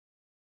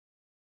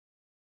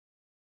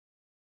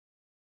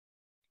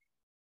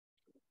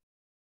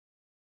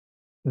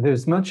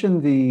There's much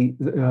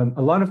in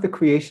a lot of the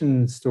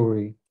creation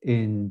story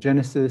in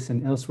Genesis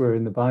and elsewhere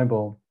in the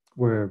Bible,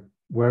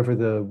 wherever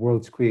the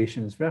world's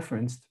creation is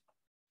referenced,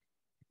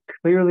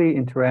 clearly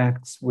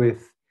interacts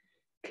with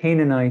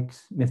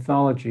Canaanite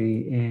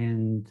mythology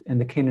and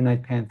the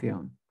Canaanite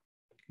pantheon.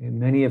 And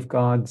many of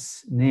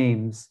God's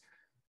names,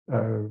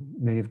 or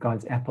many of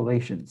God's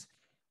appellations,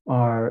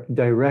 are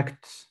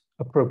direct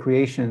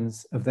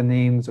appropriations of the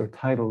names or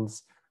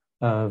titles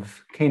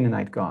of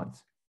Canaanite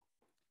gods.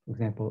 For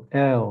example,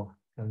 El,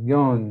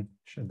 Elyon,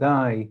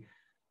 Shaddai,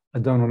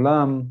 Adon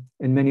Olam,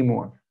 and many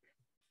more.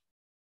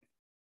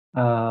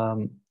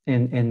 And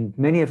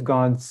many of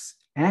God's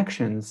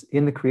actions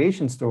in the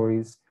creation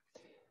stories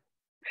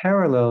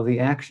parallel the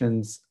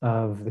actions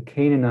of the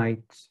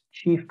Canaanite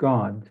chief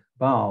god,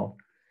 Baal,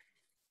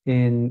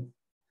 in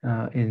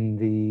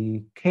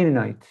the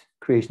Canaanite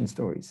creation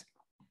stories.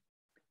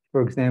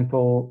 For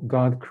example,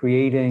 God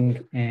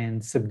creating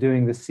and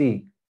subduing the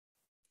sea,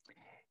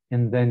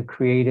 and then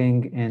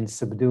creating and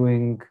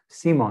subduing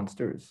sea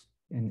monsters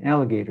and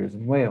alligators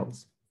and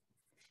whales.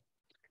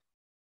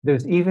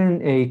 There's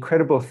even a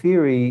credible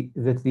theory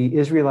that the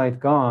Israelite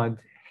God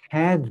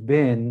had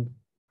been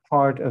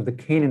part of the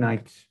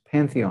Canaanite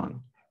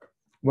pantheon,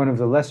 one of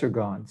the lesser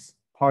gods,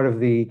 part of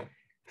the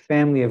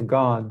family of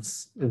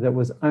gods that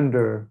was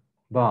under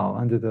Baal,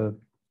 under the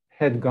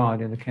head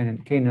god in the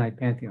Canaanite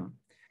pantheon.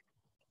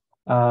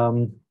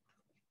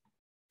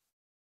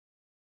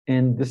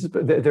 And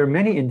there are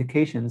many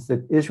indications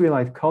that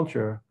Israelite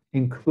culture,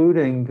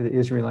 including the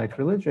Israelite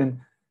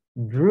religion,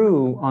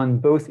 drew on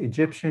both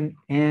Egyptian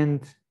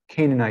and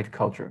Canaanite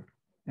culture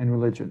and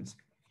religions.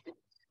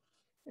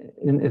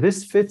 And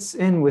this fits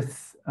in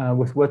with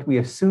what we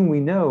assume we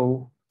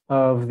know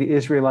of the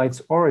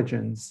Israelites'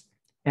 origins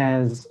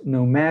as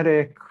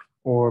nomadic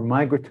or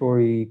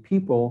migratory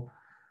people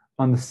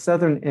on the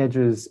southern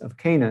edges of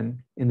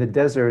Canaan, in the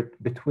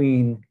desert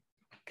between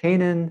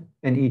Canaan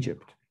and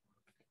Egypt,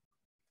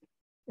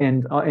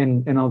 and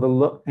on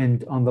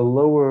the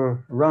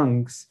lower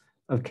rungs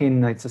of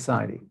Canaanite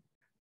society.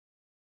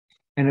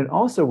 And it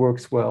also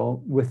works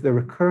well with the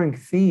recurring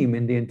theme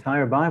in the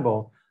entire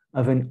Bible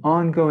of an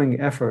ongoing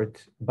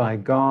effort by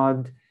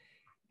God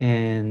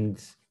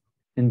and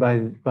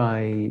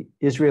by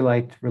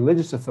Israelite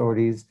religious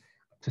authorities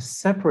to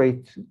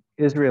separate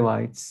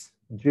Israelites,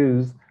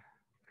 Jews,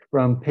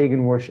 from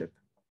pagan worship,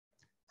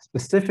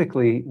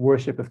 specifically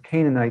worship of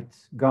Canaanite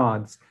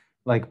gods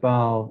like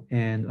Baal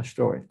and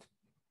Ashtoreth.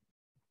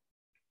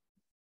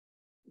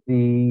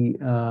 The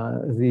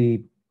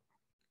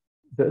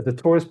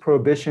Torah's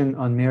prohibition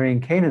on marrying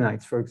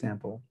Canaanites, for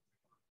example,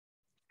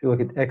 if you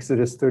look at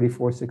Exodus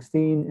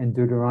 34:16 and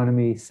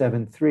Deuteronomy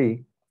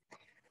 7:3,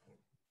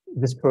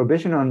 this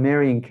prohibition on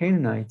marrying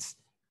Canaanites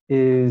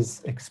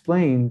is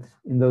explained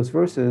in those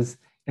verses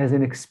as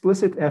an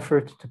explicit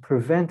effort to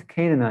prevent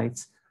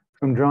Canaanites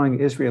from drawing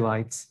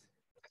Israelites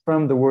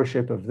from the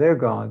worship of their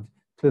God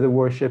to the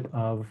worship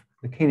of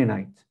the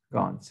Canaanite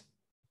gods.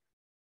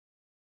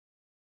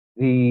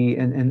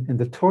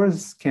 The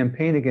Torah's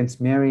campaign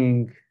against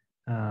marrying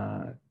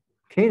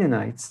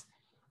Canaanites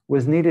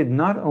was needed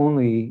not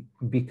only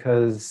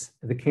because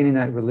the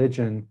Canaanite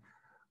religion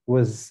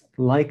was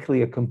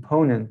likely a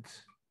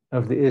component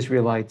of the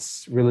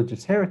Israelites'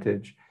 religious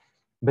heritage,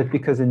 but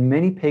because in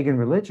many pagan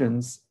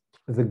religions,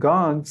 the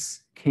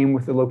gods came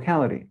with the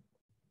locality.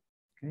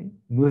 Okay?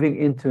 Moving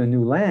into a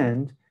new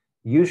land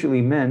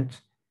usually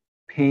meant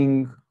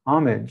paying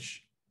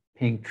homage,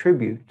 paying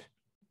tribute,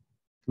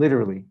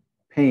 literally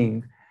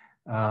paying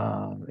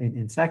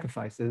in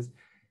sacrifices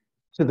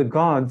to the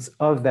gods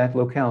of that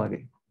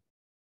locality,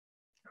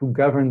 who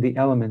governed the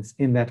elements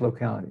in that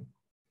locality.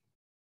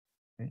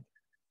 Okay?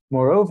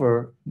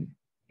 Moreover,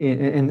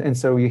 and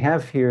so you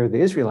have here the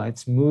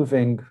Israelites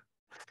moving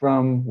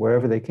from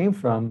wherever they came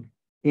from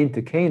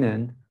into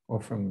Canaan, or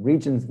from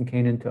regions in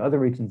Canaan to other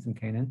regions in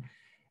Canaan,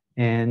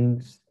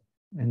 and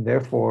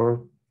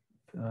therefore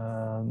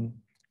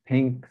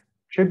paying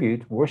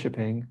tribute,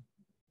 worshiping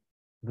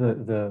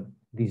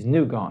these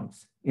new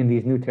gods in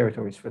these new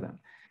territories for them.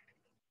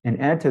 And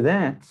add to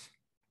that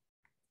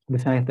the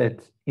fact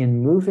that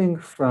in moving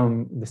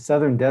from the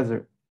southern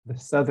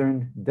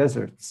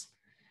deserts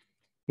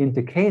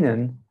into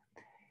Canaan,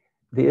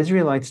 the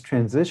Israelites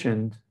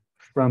transitioned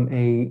from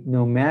a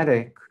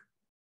nomadic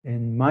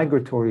and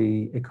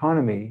migratory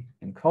economy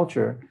and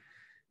culture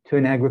to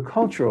an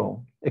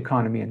agricultural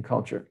economy and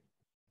culture.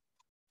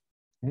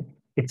 Okay?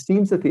 It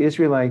seems that the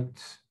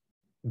Israelite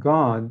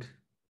God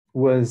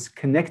was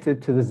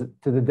connected to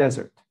the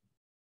desert.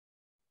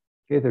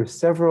 Okay, there's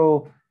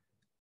several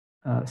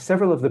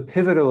of the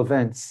pivotal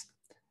events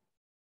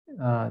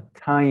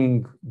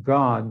tying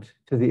God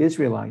to the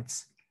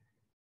Israelites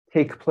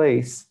take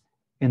place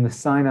in the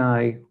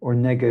Sinai or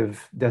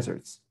Negev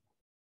deserts,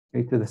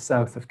 okay, to the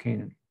south of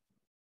Canaan.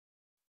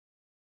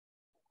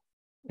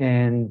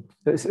 And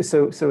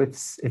so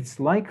it's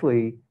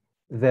likely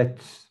that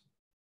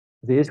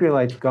the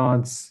Israelite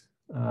God's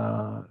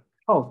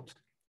cult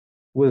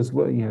was,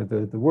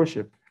 the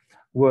worship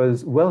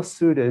was well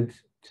suited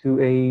to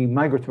a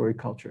migratory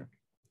culture.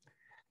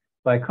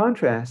 By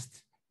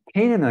contrast,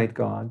 Canaanite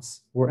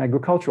gods were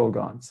agricultural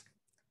gods,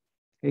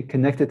 okay,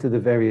 connected to the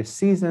various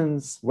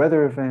seasons,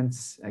 weather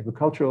events,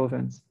 agricultural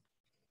events.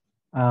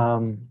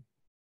 And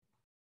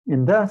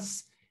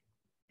thus,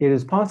 it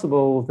is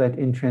possible that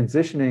in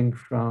transitioning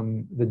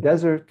from the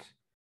desert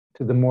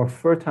to the more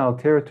fertile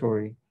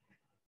territory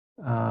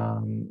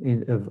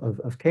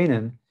of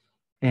Canaan,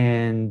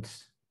 and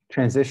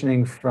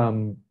transitioning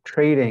from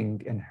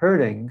trading and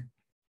herding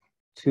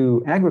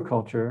to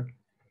agriculture,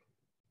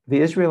 the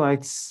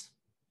Israelites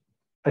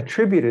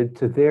attributed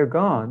to their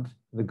God,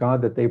 the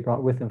God that they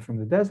brought with them from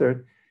the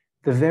desert,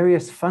 the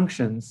various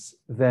functions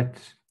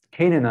that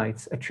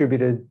Canaanites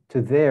attributed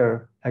to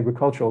their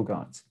agricultural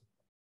gods.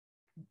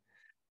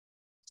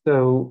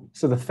 So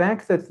the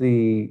fact that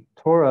the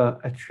Torah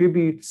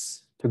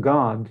attributes to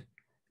God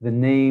the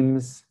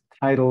names,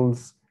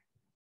 titles,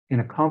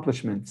 and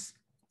accomplishments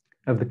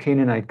of the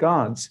Canaanite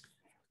gods,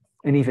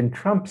 and even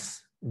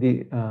trumps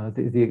the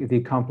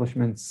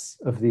accomplishments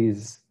of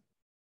these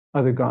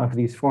other gods,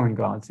 these foreign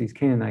gods, these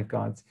Canaanite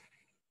gods,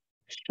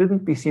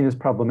 shouldn't be seen as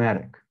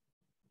problematic.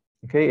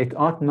 Okay, it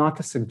ought not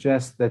to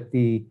suggest that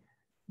the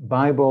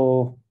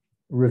Bible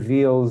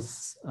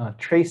reveals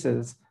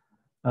traces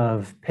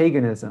of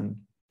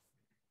paganism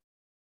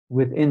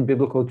within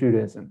biblical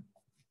Judaism.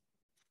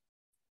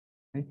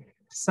 Okay?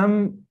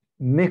 Some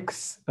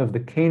mix of the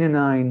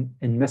Canaanite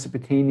and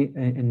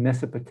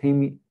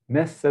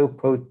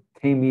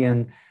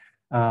Mesopotamian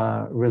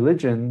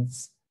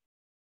religions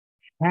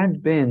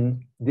had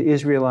been the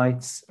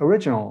Israelites'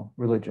 original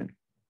religion,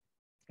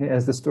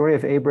 as the story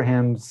of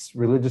Abraham's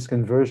religious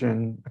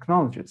conversion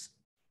acknowledges.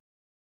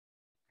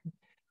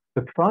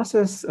 The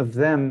process of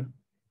them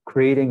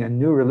creating a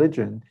new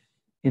religion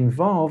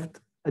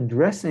involved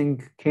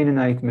addressing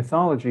Canaanite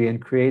mythology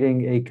and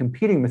creating a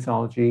competing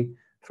mythology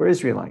for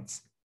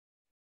Israelites.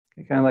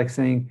 Kind of like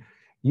saying,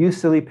 you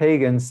silly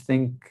pagans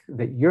think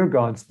that your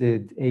gods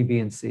did A, B,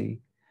 and C,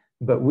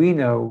 but we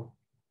know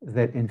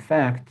that in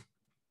fact,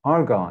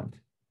 our God,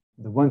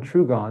 the one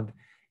true God,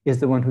 is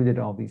the one who did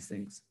all these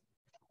things.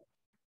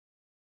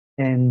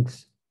 And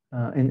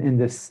in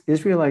this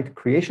Israelite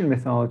creation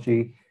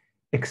mythology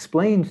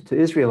explained to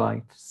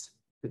Israelites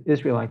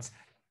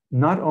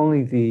not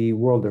only the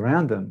world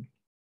around them,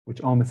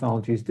 which all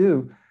mythologies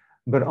do,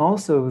 but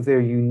also their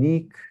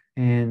unique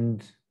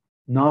and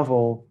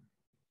novel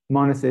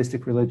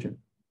monotheistic religion.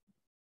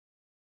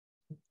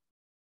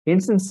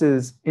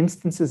 Instances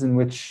in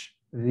which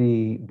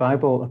the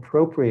Bible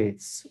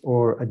appropriates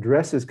or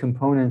addresses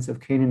components of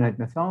Canaanite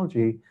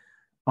mythology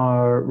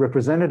are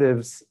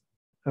representatives,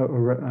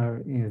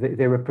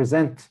 they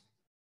represent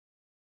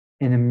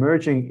an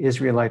emerging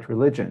Israelite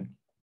religion,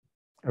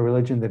 a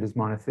religion that is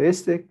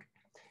monotheistic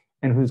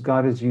and whose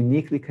God is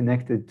uniquely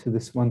connected to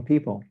this one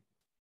people.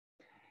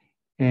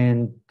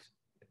 And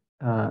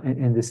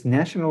this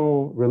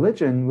national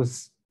religion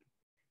was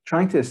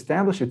trying to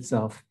establish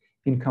itself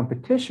in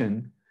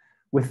competition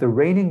with the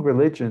reigning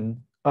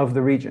religion of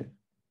the region,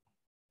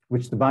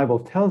 which the Bible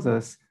tells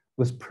us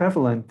was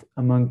prevalent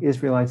among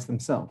Israelites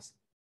themselves.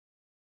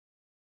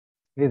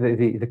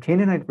 The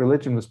Canaanite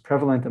religion was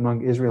prevalent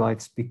among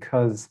Israelites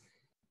because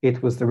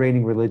it was the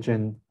reigning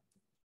religion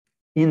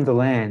in the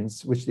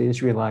lands which the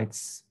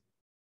Israelites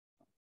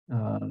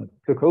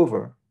took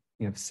over,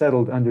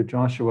 settled under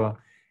Joshua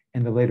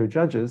and the later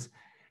judges.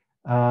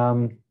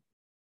 And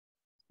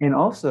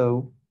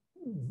also,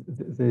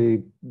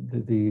 the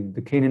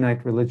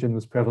Canaanite religion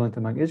was prevalent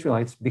among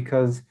Israelites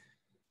because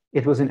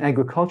it was an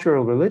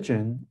agricultural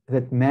religion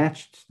that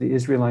matched the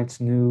Israelites'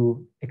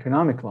 new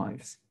economic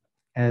lives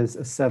as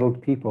a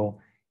settled people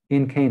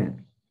in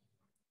Canaan.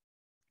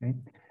 Okay?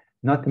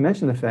 Not to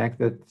mention the fact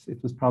that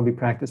it was probably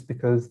practiced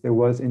because there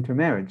was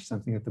intermarriage,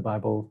 something that the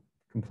Bible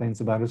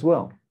complains about as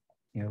well.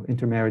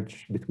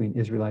 Intermarriage between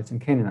Israelites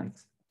and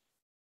Canaanites.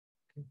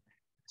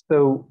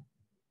 So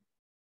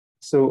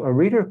a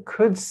reader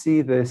could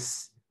see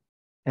this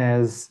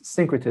as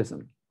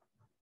syncretism,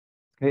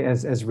 okay,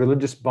 as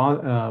religious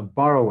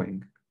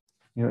borrowing,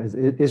 as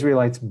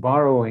Israelites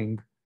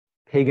borrowing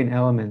pagan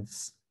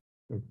elements,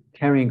 or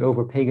carrying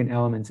over pagan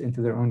elements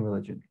into their own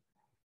religion,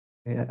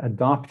 okay,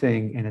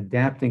 adopting and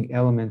adapting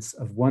elements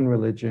of one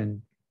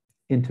religion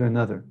into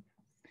another.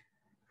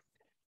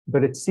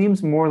 But it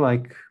seems more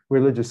like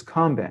religious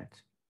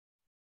combat,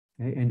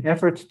 okay, an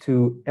effort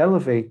to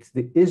elevate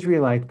the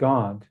Israelite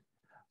God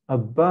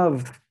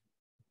above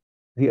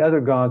the other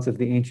gods of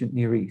the ancient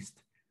Near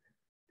East,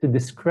 to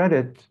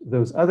discredit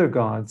those other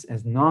gods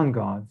as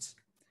non-gods,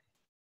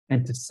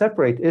 and to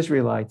separate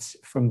Israelites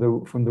from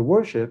the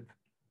worship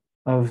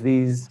of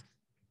these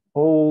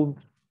old,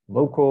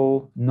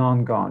 local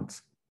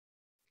non-gods.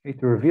 Okay,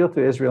 to reveal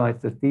to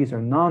Israelites that these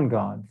are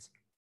non-gods,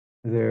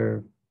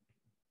 they're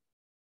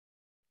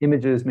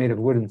images made of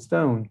wood and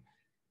stone,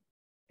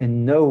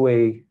 in no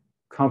way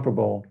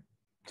comparable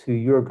to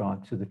your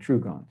God, to the true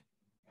God.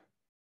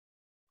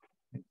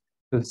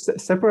 So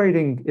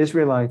separating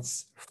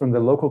Israelites from the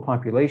local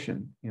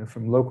population,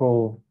 from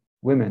local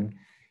women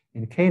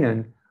in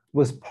Canaan,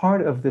 was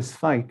part of this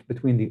fight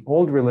between the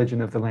old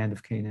religion of the land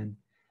of Canaan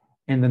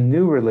and the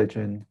new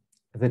religion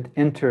that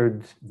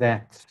entered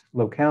that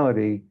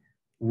locality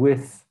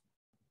with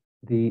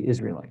the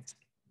Israelites.